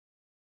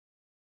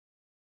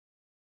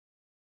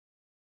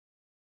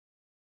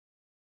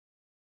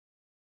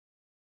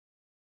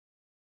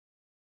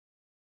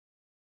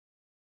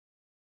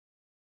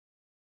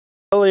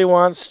Lilly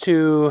wants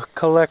to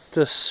collect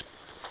this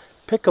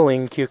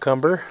pickling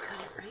cucumber.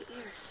 Right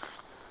here.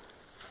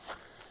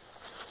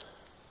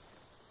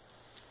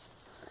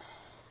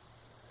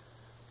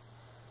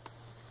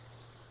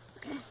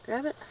 Okay,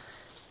 grab it.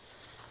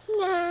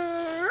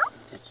 No.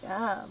 Good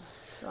job.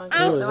 Oh,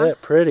 is that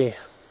pretty? You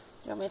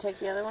want me to take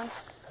the other one?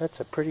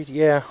 That's a pretty,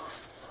 yeah.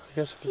 I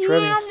guess if it's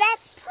ready. Now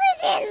let's put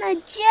it in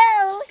the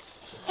juice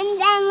and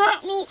then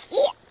let me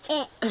eat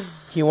it.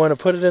 You want to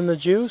put it in the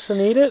juice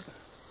and eat it?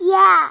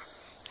 Yeah,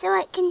 so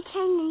it can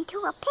turn into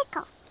a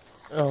pickle.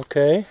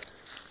 Okay.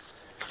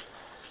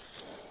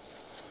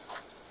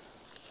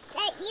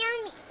 That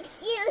yummy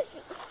juice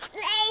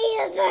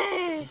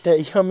flavor.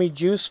 That yummy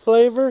juice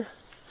flavor?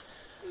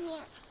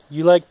 Yeah.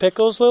 You like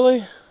pickles,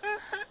 Lilly?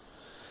 Uh-huh.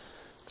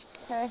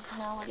 Okay,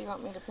 now what do you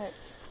want me to pick?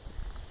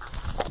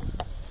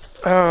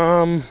 Two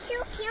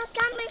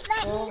cucumbers,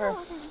 let me Over.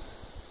 hold them.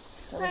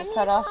 Want me to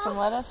cut off some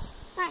lettuce?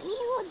 Let me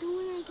hold the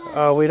one I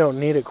got. We don't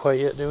need it quite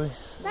yet, do we?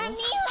 Let me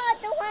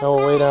hold the one Oh,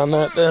 we'll wait on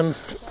that then.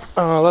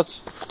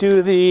 Let's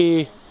do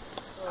the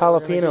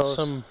jalapenos.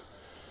 Some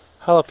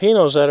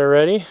jalapenos that are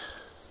ready.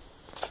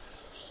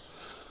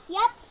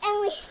 Yep,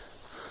 and we...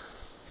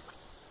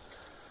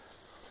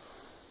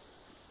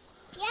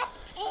 Yep,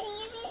 and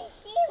you can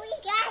see we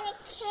got a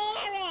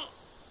carrot.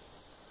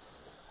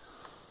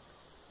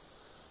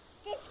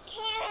 This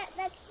carrot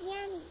looks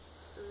yummy.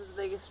 This is the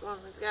biggest one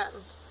we've gotten.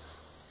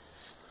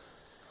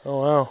 Oh,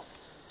 wow.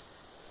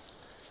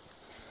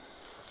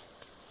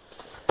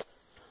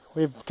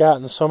 We've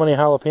gotten so many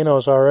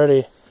jalapenos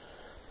already.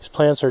 These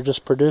plants are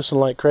just producing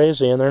like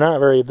crazy, and they're not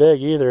very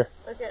big either.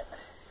 Look at,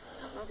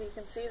 I don't know if you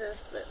can see this,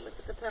 but look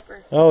at the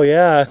pepper. Oh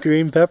yeah,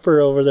 green pepper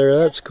over there.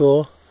 That's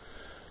cool.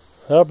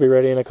 That'll be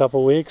ready in a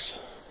couple weeks.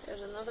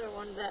 There's another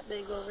one that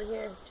big over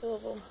here, 2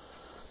 of them.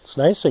 It's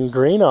nice and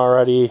green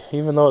already,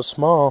 even though it's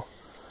small.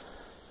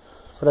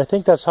 But I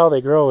think that's how they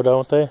grow,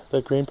 don't they?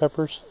 The green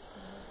peppers?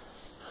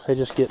 They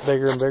just get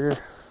bigger and bigger.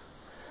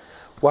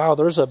 Wow,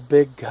 there's a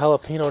big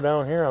jalapeno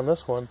down here on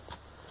this one.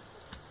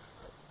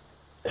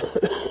 I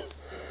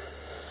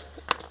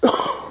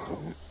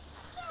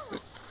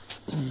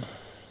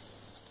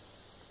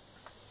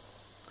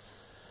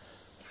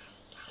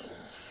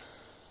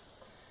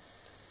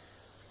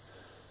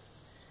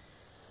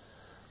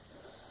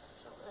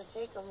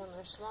take them when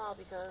they're small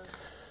because...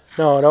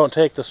 No, don't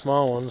take the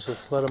small ones.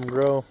 Just let them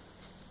grow.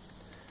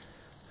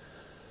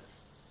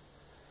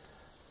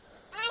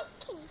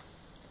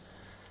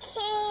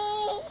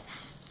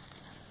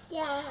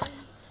 Yeah.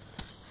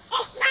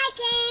 It's my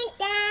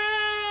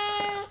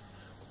kingdom.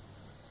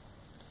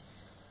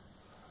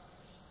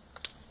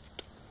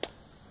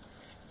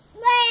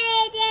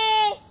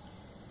 Lady,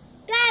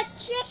 got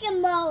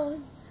chicken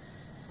bone.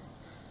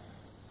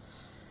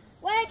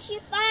 Where'd you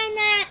find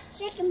that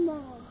chicken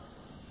bone?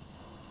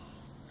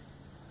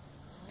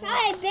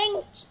 Probably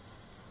bring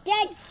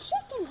dead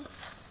chicken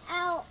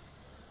out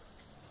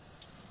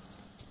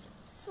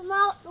from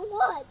out the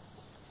woods.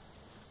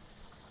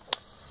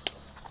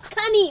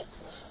 Come here.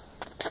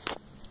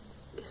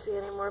 You see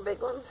any more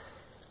big ones?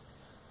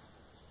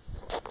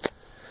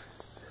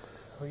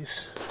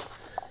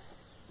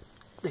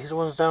 These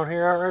ones down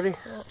here aren't ready?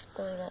 No,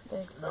 they're not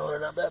big. No, they're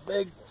not that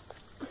big.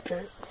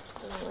 Okay.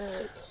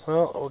 Like...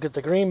 Well, we'll get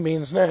the green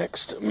beans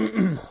next.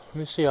 Let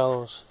me see all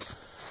those.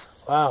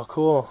 Wow,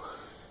 cool.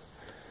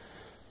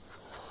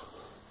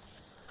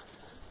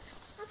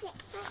 Okay,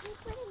 let me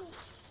put it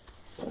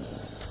in.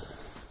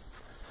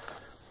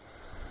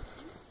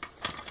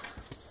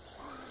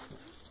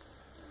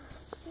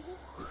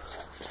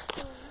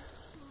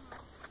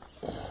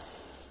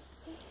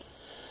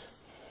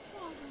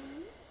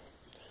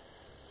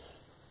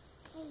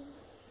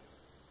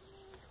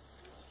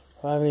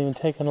 I haven't even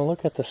taken a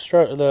look at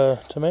the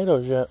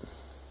tomatoes yet.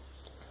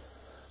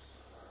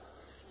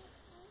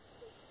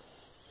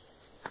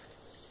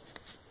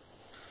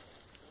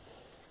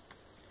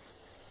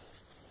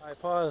 I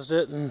paused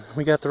it and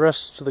we got the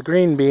rest of the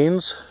green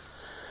beans.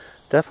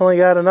 Definitely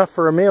got enough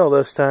for a meal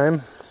this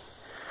time.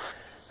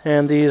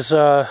 And these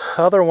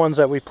other ones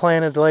that we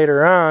planted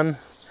later on,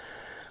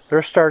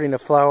 they're starting to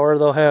flower.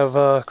 They'll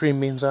have green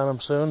beans on them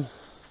soon.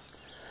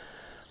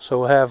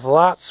 So we'll have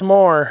lots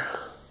more.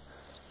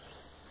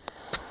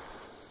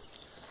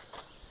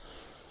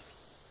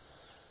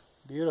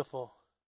 Beautiful.